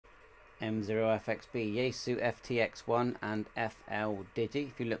M0FXB, Yaesu FTX-1 and Fldigi.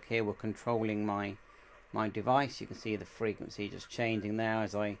 If you look here, we're controlling my device. You can see the frequency just changing there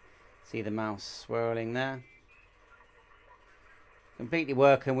as I see the mouse swirling there. Completely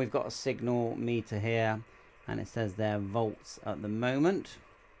working. We've got a signal meter here and it says there volts at the moment.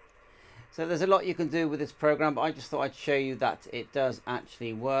 So there's a lot you can do with this program, but I just thought I'd show you that it does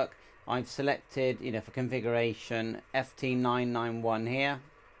actually work. I've selected, for configuration, FT991 here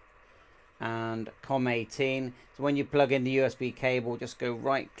and COM18. So when you plug in the USB cable, just go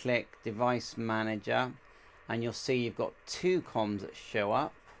right click device manager and you'll see you've got two comms that show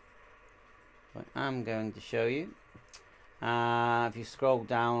up. So I'm going to show you. If you scroll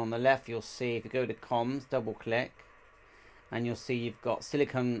down on the left, you'll see, if you go to comms, double click, and you'll see you've got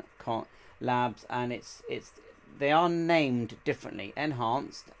Silicon Labs, and they are named differently,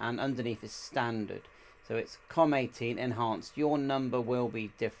 enhanced, and underneath is standard. So it's COM18 enhanced. Your number will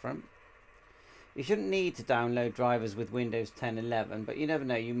be different. You shouldn't need to download drivers with Windows 10 11, but you never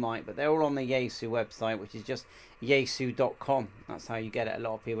know, you might. But they're all on the Yaesu website, which is just yaesu.com. That's how you get it. A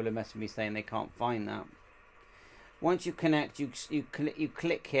lot of people are messaging me saying they can't find that. Once you connect, you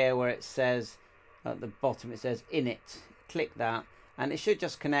click here where it says at the bottom, it says init. Click that and it should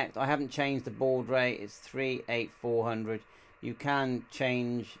just connect. I haven't changed the baud rate. It's 38400. You can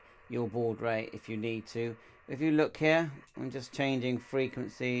change your baud rate if you need to. If you look here, I'm just changing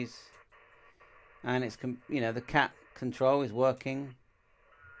frequencies, and it's the cat control is working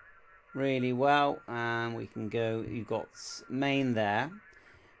really well. And we can go. You've got main there.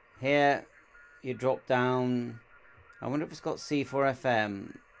 Here you drop down. I wonder if it's got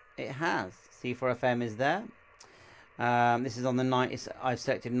C4FM. It has. C4FM is there. This is on the night. I've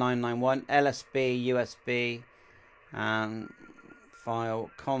selected 991 LSB USB and file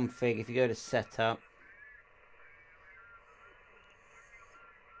config. If you go to setup,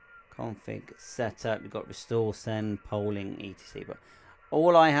 config setup, you've got restore, send, polling, etc. But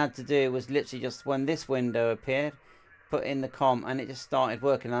all I had to do was literally just when this window appeared, put in the COM and it just started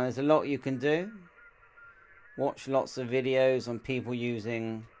working. Now there's a lot you can do. Watch lots of videos on people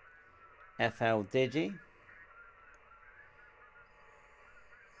using Fldigi.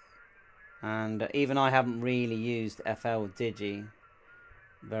 And even I haven't really used Fldigi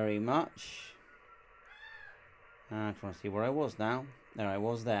very much. I'm trying to see where I was now. There I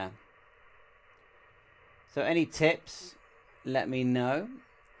was there. So any tips, let me know.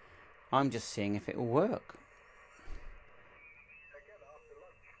 I'm just seeing if it will work.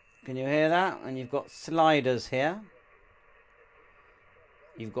 Can you hear that? And you've got sliders here.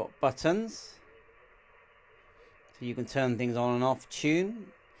 You've got buttons. So you can turn things on and off, tune.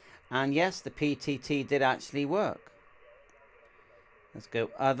 And yes, the PTT did actually work. Let's go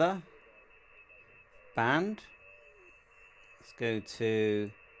other. Band. Let's go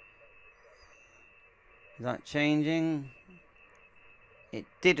to... Is that changing? It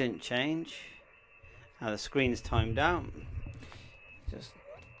didn't change. Now the screen's timed out. Just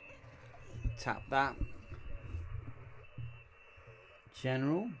tap that.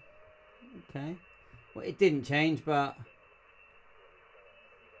 General. Okay. Well, it didn't change, but...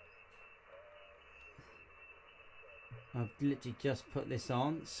 I've literally just put this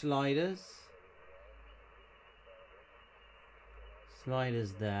on. Sliders.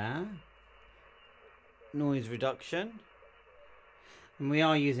 Sliders there. Noise reduction. And we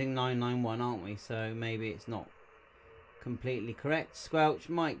are using 991, aren't we? So maybe it's not completely correct. Squelch,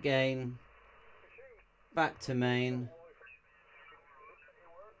 mic gain. Back to main.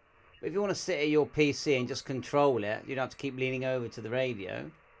 But if you want to sit at your PC and just control it, you don't have to keep leaning over to the radio.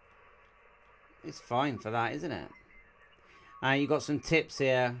 It's fine for that, isn't it? And you've got some tips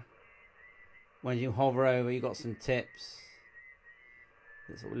here. When you hover over, you've got some tips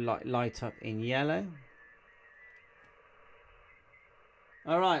that sort of light up in yellow.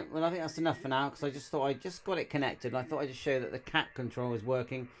 Alright, well I think that's enough for now, because I just thought I just got it connected. I thought I'd just show that the cat control is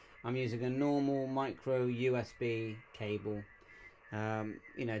working. I'm using a normal micro USB cable.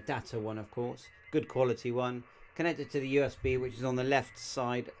 Data one, of course. Good quality one. Connected to the USB, which is on the left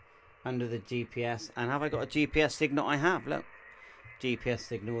side under the GPS. And have I got a GPS signal? I have, look. GPS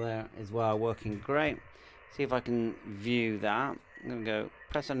signal there as well, working great. See if I can view that. I'm going to go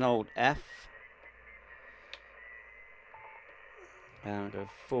press and hold F. And go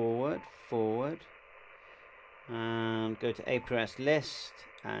forward, forward. And go to FCC List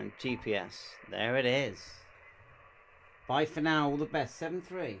and GPS. There it is. Bye for now, all the best.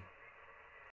 7-3.